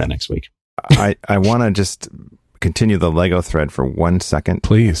have to do that next week. I want to just continue the Lego thread for 1 second,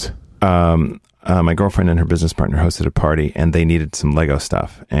 please. My girlfriend and her business partner hosted a party, and they needed some Lego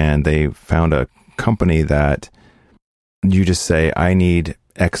stuff, and they found a company that you just say, I need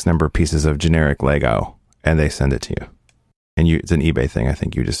X number of pieces of generic Lego, and they send it to you. And it's an eBay thing. I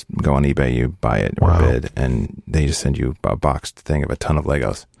think you just go on eBay, you buy it or bid, and they just send you a boxed thing of a ton of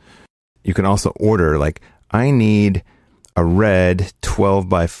Legos. You can also order, like, I need a red 12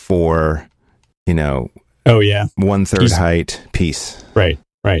 by 4, 1/3 height piece. Right.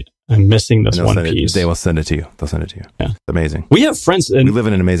 I'm missing this one piece. They will send it to you. They'll send it to you. Yeah. It's amazing. We have friends. We live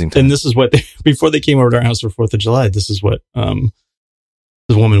in an amazing time. And this is what, before they came over to our house for 4th of July, this is what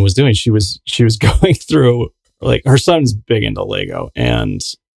this woman was doing. She was going through, like, her son's big into Lego, and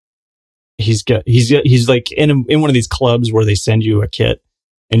he's like in one of these clubs where they send you a kit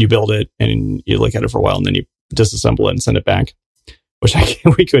and you build it and you look at it for a while and then you disassemble it and send it back, which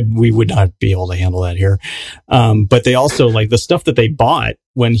we would not be able to handle that here. But they also, like, the stuff that they bought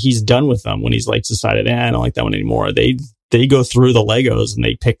when he's done with them, when he's like decided, I don't like that one anymore. They go through the Legos and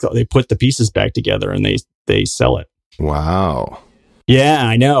they put the pieces back together and they sell it. Wow. Yeah,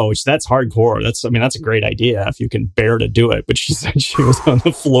 I know. That's hardcore. That's a great idea if you can bear to do it. But she said she was on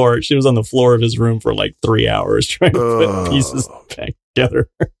the floor. She was on the floor of his room for like 3 hours trying to put pieces back together.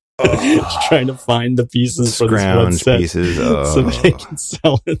 Trying to find the pieces for this one set pieces. So they can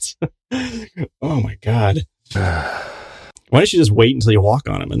sell it. Oh my God. Why don't you just wait until you walk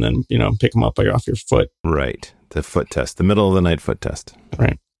on them and then, pick them up off your foot? Right. The foot test, the middle of the night foot test.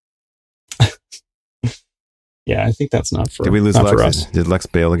 Right. Yeah, I think that's not for, Did we lose not Lex? for us. Did Lex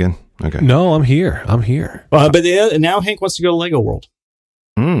bail again? Okay. No, I'm here. But now Hank wants to go to Lego World.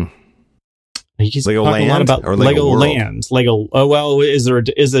 He's Lego talking Land a lot about or Lego World? Land. Lego. Oh well, is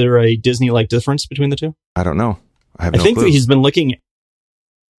there a Disney-like difference between the two? I don't know. I think that he's been looking.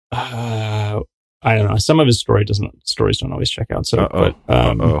 I don't know. Some of his stories don't always check out. So, but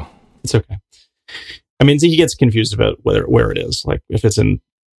it's okay. I mean, he gets confused about where it is, like if it's in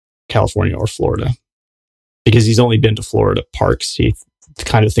California or Florida, because he's only been to Florida parks. He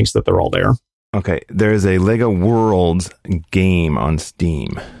kind of thinks that they're all there. Okay, there is a Lego World game on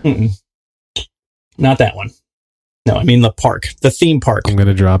Steam. Not that one. No, I mean the theme park. I'm going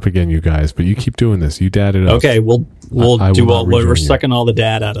to drop again, you guys, but you keep doing this. You dad it up. Okay, we're sucking all the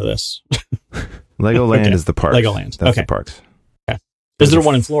dad out of this. Legoland is the park. Legoland. That's the parks. Okay. Is there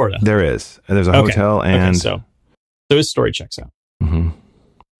one in Florida? There is. And there's a hotel and... So his story checks out. Mm-hmm.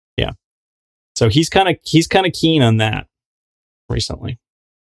 Yeah. So he's kind of keen on that recently.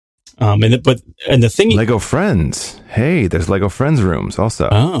 And the thing... Lego Friends. Hey, there's Lego Friends rooms also.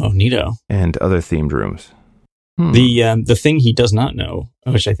 Oh, neato. And other themed rooms. The thing he does not know,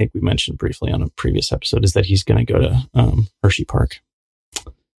 which I think we mentioned briefly on a previous episode, is that he's going to go to Hershey Park.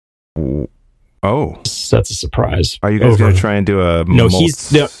 Oh, so that's a surprise. Are you guys going to try and do a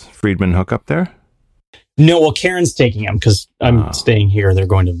Friedman hookup there? No, well, Karen's taking him because I'm staying here.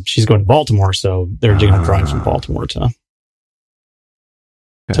 She's going to Baltimore, so they're going to drive from Baltimore to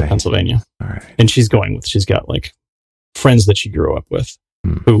Pennsylvania. All right, and she's got like friends that she grew up with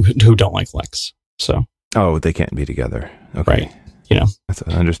who don't like Lex. So they can't be together. Okay, right? That's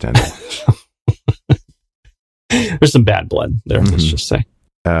understandable. There's some bad blood there. Let's just say.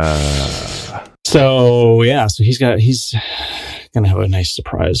 So he's gonna have a nice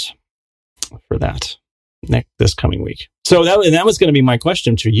surprise for that this coming week. So that was going to be my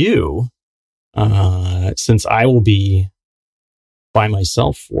question to you, since I will be by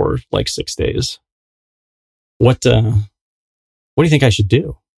myself for like 6 days. What do you think I should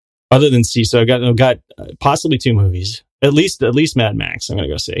do other than see? So I've got possibly 2 movies, at least Mad Max. I'm going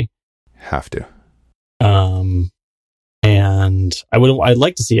to go see. Have to. And I'd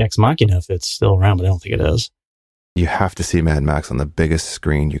like to see Ex Machina if it's still around, but I don't think it is. You have to see Mad Max on the biggest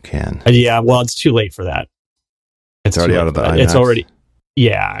screen you can. Yeah, well, it's too late for that. It's already out of the IMAX? It's already.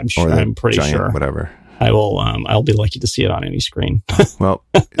 Yeah, I'm sure. I'm pretty sure. Whatever. I will. I'll be lucky to see it on any screen. Well,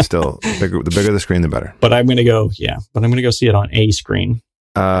 still, the bigger the screen, the better. But I'm going to go. Yeah, but I'm going to go see it on a screen.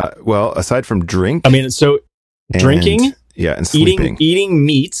 Well, aside from drink, drinking, and sleeping, eating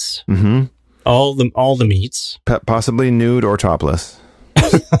meats. Mm-hmm. All the meats. Possibly nude or topless.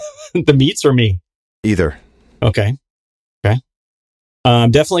 The meats or me? Either. Okay.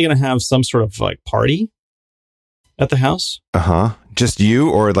 I'm definitely going to have some sort of like party at the house. Just you,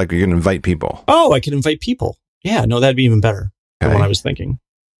 or like you're going to invite people? Oh, I can invite people. Yeah, no, that'd be even better than what I was thinking.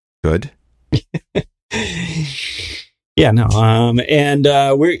 Good. Yeah, no. And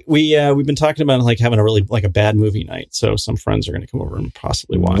we've been talking about like having a really like a bad movie night. So some friends are going to come over and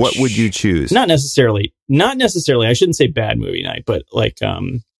possibly watch. What would you choose? Not necessarily. I shouldn't say bad movie night, but like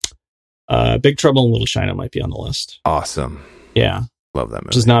Big Trouble in Little China might be on the list. Awesome. Yeah. Love that movie.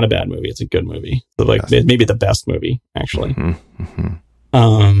 Which is not a bad movie. It's a good movie. So like maybe the best movie actually.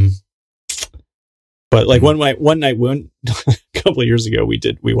 Mm-hmm. But like one night, a couple of years ago,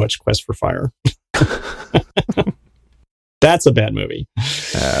 we watched Quest for Fire. That's a bad movie.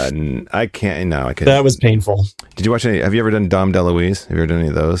 I can't. No, I can't. That was painful. Did you watch any? Have you ever done Dom DeLuise? Have you ever done any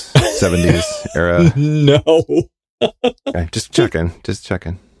of those 70s era? No. Okay, just checking.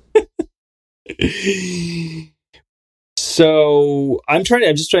 So I'm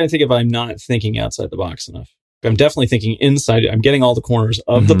just trying to think if I'm not thinking outside the box enough. I'm definitely thinking inside. I'm getting all the corners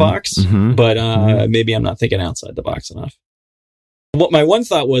of the box, but maybe I'm not thinking outside the box enough. What my one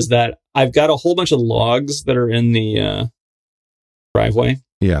thought was that I've got a whole bunch of logs that are in the driveway.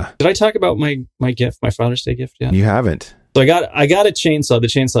 Yeah. Did I talk about my gift, my Father's Day gift yet? You haven't. So I got a chainsaw. The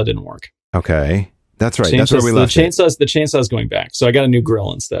chainsaw didn't work. Okay. That's right. That's where we left it. The chainsaw's going back. So I got a new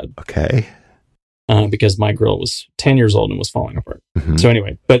grill instead. Okay. Because my grill was 10 years old and was falling apart. Mm-hmm. So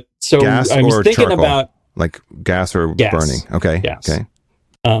anyway, gas I was thinking charcoal? about like gas or burning. Okay. Gas. Okay.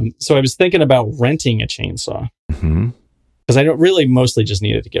 So I was thinking about renting a chainsaw. Because I don't really mostly just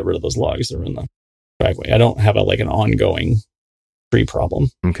needed to get rid of those logs that are in the driveway. I don't have an ongoing tree problem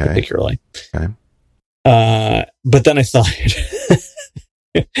particularly. Okay. But then I thought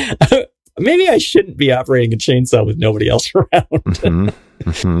maybe I shouldn't be operating a chainsaw with nobody else around.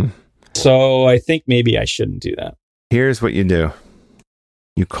 So I think maybe I shouldn't do that. Here's what you do.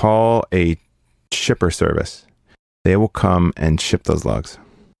 You call a shipper service. They will come and ship those logs.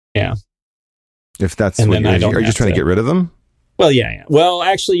 Yeah. If that's what are you just trying to get rid of them? Well, yeah. Well,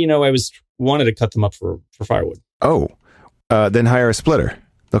 actually, I wanted to cut them up for firewood. Oh, then hire a splitter.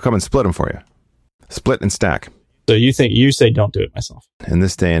 They'll come and split them for you. Split and stack. So you say don't do it myself. In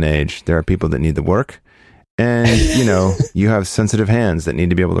this day and age, there are people that need the work. And, you have sensitive hands that need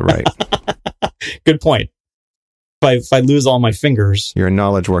to be able to write. Good point. If I lose all my fingers. You're a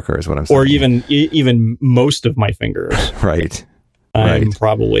knowledge worker is what I'm saying. Or even most of my fingers. Right. I'm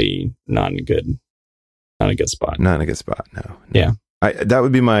probably not in a good spot. Not in a good spot, no. Yeah.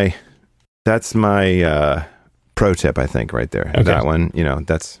 That's my pro tip, I think, right there. Okay. That one,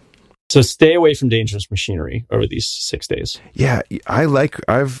 that's... So stay away from dangerous machinery over these 6 days. Yeah,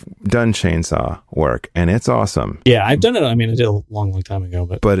 I've done chainsaw work, and it's awesome. Yeah, I've done it. I did a long, long time ago.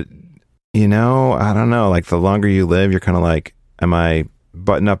 But I don't know. Like, the longer you live, you're kind of like, am I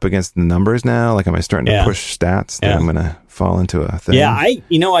butting up against the numbers now? Like, am I starting to push stats that I'm going to fall into a thing? Yeah, I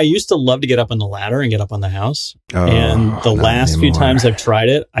used to love to get up on the ladder and get up on the house. And the last few times I've tried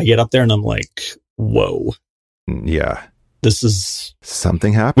it, I get up there and I'm like, whoa. Yeah. this is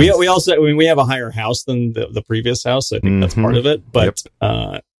something happens. We also, I mean, we have a higher house than the previous house. So I think that's part of it. But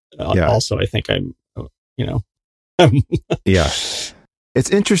also, I think I'm, yeah. It's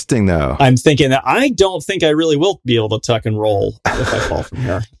interesting though. I'm thinking that I don't think I really will be able to tuck and roll if I fall from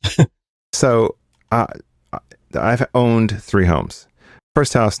here. So I've owned 3 homes.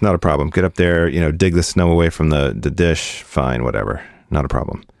 First house, not a problem. Get up there, dig the snow away from the dish. Fine, whatever. Not a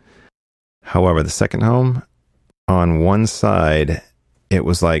problem. However, the second home, on one side, it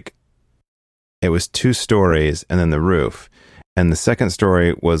was 2 stories and then the roof. And the second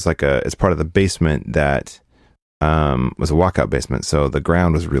story was it's part of the basement that was a walkout basement. So the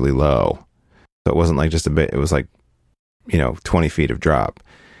ground was really low. So it wasn't like just a bit, it was 20 feet of drop.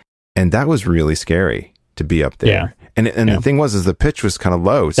 And that was really scary to be up there. Yeah. And the thing was, the pitch was kind of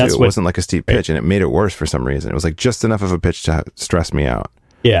low too. It wasn't like a steep pitch, and it made it worse for some reason. It was just enough of a pitch to stress me out.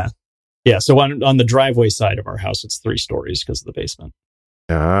 Yeah. Yeah. So on the driveway side of our house, it's 3 stories because of the basement.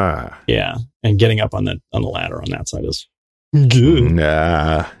 Ah. Yeah. And getting up on the ladder on that side is good.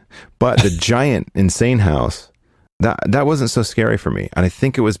 Nah. But the giant, insane house, that wasn't so scary for me. And I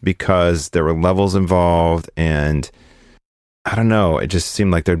think it was because there were levels involved, and I don't know, it just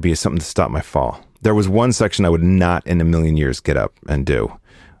seemed like there'd be something to stop my fall. There was one section I would not in a million years get up and do.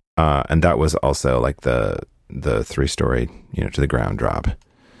 And that was also the 3-story, to the ground drop.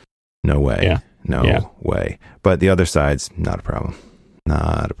 No way. Yeah. No way. But the other side's not a problem.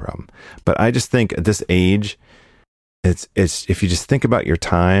 Not a problem. But I just think at this age, it's if you just think about your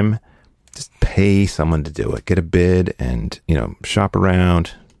time, just pay someone to do it. Get a bid and, shop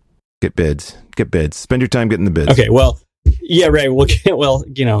around, get bids. Spend your time getting the bids. Okay, well, yeah, right. Well,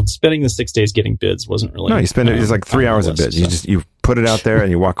 spending the 6 days getting bids wasn't really. No, you spend it's 3 hours of bids. So. You put it out there and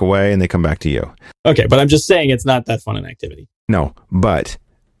you walk away and they come back to you. Okay, but I'm just saying it's not that fun an activity. No, but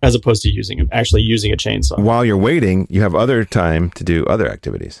as opposed to actually using a chainsaw. While you're waiting, you have other time to do other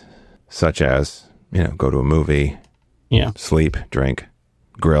activities, such as go to a movie, sleep, drink,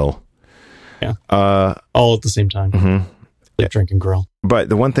 grill. Yeah, all at the same time. Mm-hmm. Sleep, drink, and grill. But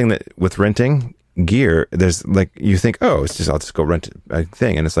the one thing that with renting gear, there's you think, oh, I'll just go rent a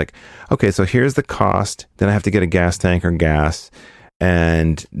thing, and it's okay, so here's the cost. Then I have to get a gas tank or gas,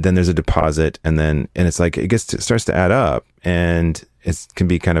 and then there's a deposit, and it's it starts to add up, and it can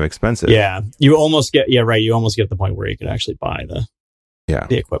be kind of expensive. Yeah, you almost get You almost get to the point where you could actually buy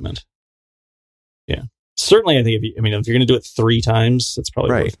the equipment. Yeah, certainly. I think if you're going to do it 3 times, it's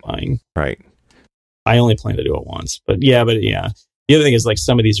probably worth buying. Right. I only plan to do it once, but yeah. The other thing is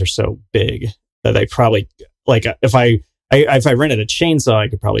some of these are so big that I probably if I rented a chainsaw, I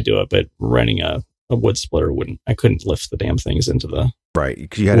could probably do it, but renting a wood splitter I couldn't lift the damn things into the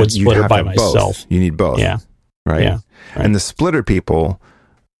wood splitter by myself. Both. You need both. Yeah. Right. Yeah. Right. And the splitter people,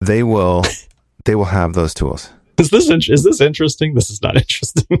 they will have those tools. Is this interesting? This is not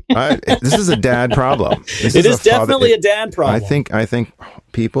interesting. This is a dad problem. It is definitely a dad problem. I think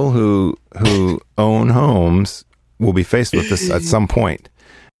people who own homes will be faced with this at some point.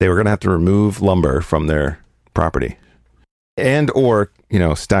 They were going to have to remove lumber from their property, and or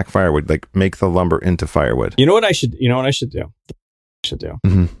stack firewood, make the lumber into firewood. You know what I should do?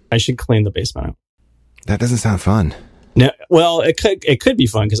 Mm-hmm. I should clean the basement out. That doesn't sound fun. No, well, it could be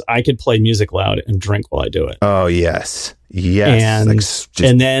fun because I could play music loud and drink while I do it. Oh yes, and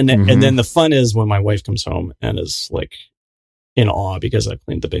then the fun is when my wife comes home and is in awe because I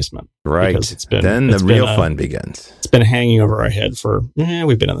cleaned the basement. Right. Then the real fun begins. It's been hanging over our head for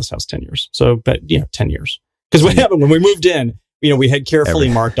we've been in this house 10 years. So, but 10 years. Because what happened when we moved in? We had carefully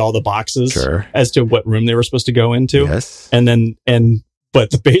marked all the boxes as to what room they were supposed to go into. Yes. But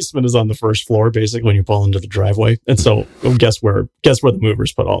the basement is on the first floor, basically, when you pull into the driveway. And so, guess where the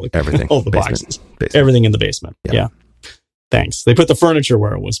movers put all the boxes, everything in the basement. Yeah. Thanks. They put the furniture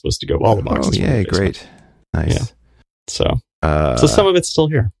where it was supposed to go. All the boxes. Oh, yeah, great, nice. Yeah. So some of it's still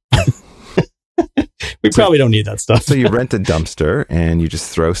here. We probably don't need that stuff. So you rent a dumpster and you just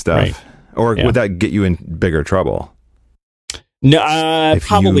throw stuff, or would that get you in bigger trouble? No,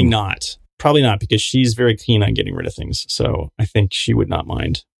 probably not. Probably not, because she's very keen on getting rid of things. So I think she would not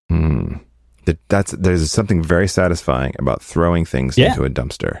mind. There's something very satisfying about throwing things into a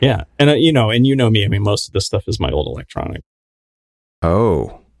dumpster. Yeah. And you know me. I mean, most of this stuff is my old electronic.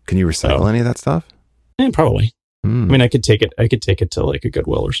 Oh, can you recycle any of that stuff? Probably. I mean, I could take it to a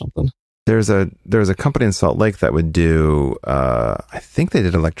Goodwill or something. There's a company in Salt Lake that would do, I think they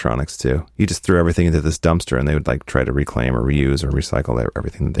did electronics too. You just threw everything into this dumpster and they would try to reclaim or reuse or recycle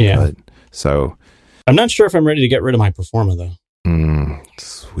everything that they could. So I'm not sure if I'm ready to get rid of my Performa though.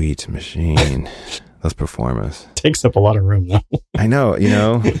 Sweet machine. Those Performas. Takes up a lot of room though. I know, I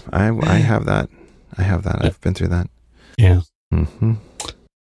have that. I've been through that. Yeah. Mm-hmm.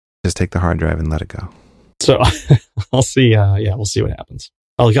 Just take the hard drive and let it go. So I'll see. We'll see what happens.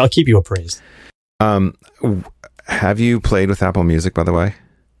 I'll keep you appraised. Have you played with Apple Music, by the way?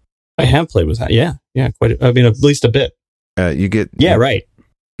 I have played with that. Yeah. Quite. I mean, at least a bit. You get. Yeah. Right.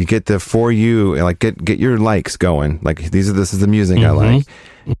 You get the For You, like get your likes going. Like this is the music I like.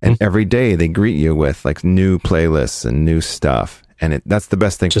 And every day they greet you with like new playlists and new stuff. And that's the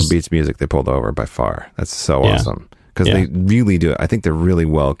best thing from Beats Music they pulled over by far. That's so awesome. Because they really do it. I think they're really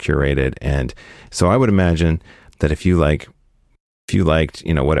well curated. And so I would imagine that if you liked,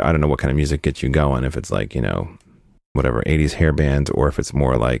 what, I don't know what kind of music gets you going. If it's like, whatever, 80s hair bands, or if it's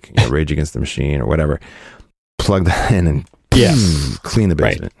more like Rage Against the Machine or whatever, plug that in and clean the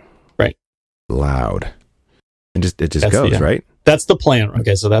basement. Right. Loud. And it just goes, right? That's the plan.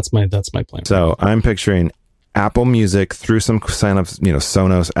 Okay, so that's my plan. So I'm picturing Apple Music through some signups,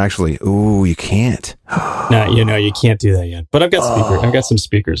 Sonos. Actually, you can't. No, you can't do that yet. But I've got speakers. I've got some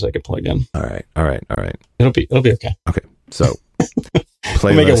speakers I could plug in. All right. It'll be okay. Okay. So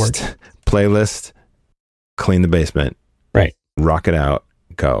playlist, clean the basement. Right. Rock it out.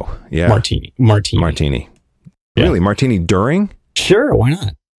 Go. Yeah. Martini. Yeah. Really? Martini during? Sure. Why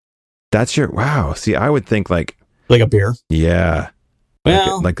not? That's wow. See, I would think like a beer. Yeah.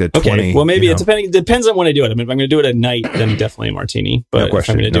 Well, like a 20. Okay. Well, maybe it depends on when I do it. I mean, if I'm going to do it at night, then definitely a martini. But if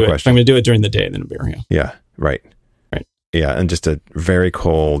I'm going to do it during the day, then a beer. Yeah. Yeah. Right. Yeah, and just a very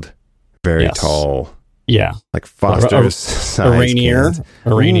cold, very tall. Yeah. Like Foster's a Rainier.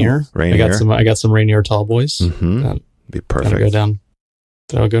 I got some Rainier tall boys. Mm-hmm. Be perfect.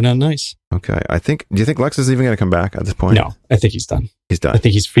 That'll go down nice. Okay. Do you think Lex is even going to come back at this point? No, I think he's done. He's done. I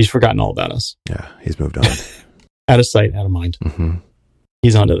think he's forgotten all about us. Yeah, he's moved on. Out of sight, out of mind. Mm-hmm.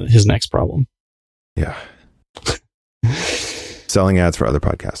 He's on to his next problem. Yeah. Selling ads for other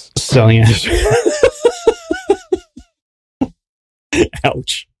podcasts. Selling ads.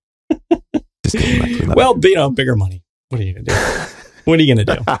 Ouch. Just kidding. Well, bigger money. What are you gonna do?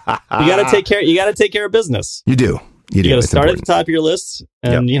 You gotta take care of business. You do. You gotta start at the top of your list,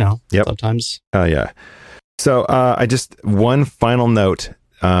 and sometimes. Yeah. So one final note.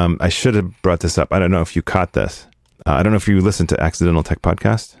 I should have brought this up. I don't know if you caught this. I don't know if you listen to Accidental Tech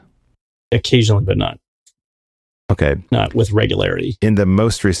Podcast. Occasionally, but not. Okay. Not with regularity. In the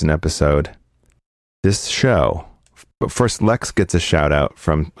most recent episode, this show, but first Lex gets a shout out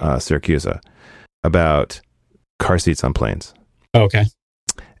from Syracuse about car seats on planes. Okay.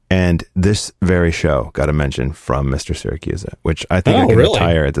 And this very show got a mention from Mr. Syracuse, which I think I can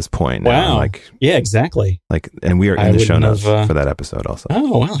retire at this point. Wow. Now. Yeah, exactly. And we are in the show notes for that episode also.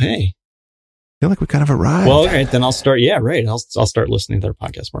 Oh, well, hey. I feel like we kind of arrived. Well, all right, then I'll start. Yeah, right. I'll start listening to their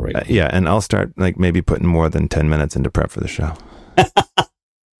podcast more regularly. And I'll start maybe putting more than 10 minutes into prep for the show.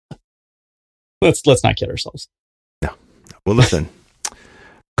 Let's not kid ourselves. No. Well, listen.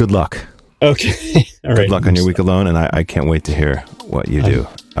 Good luck. Okay. All right. Good luck on your week alone, and I can't wait to hear what you do.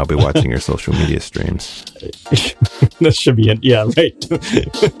 I'll be watching your social media streams. That should be it. Yeah, right.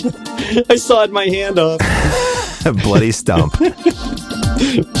 I sawed my hand off. A bloody stump.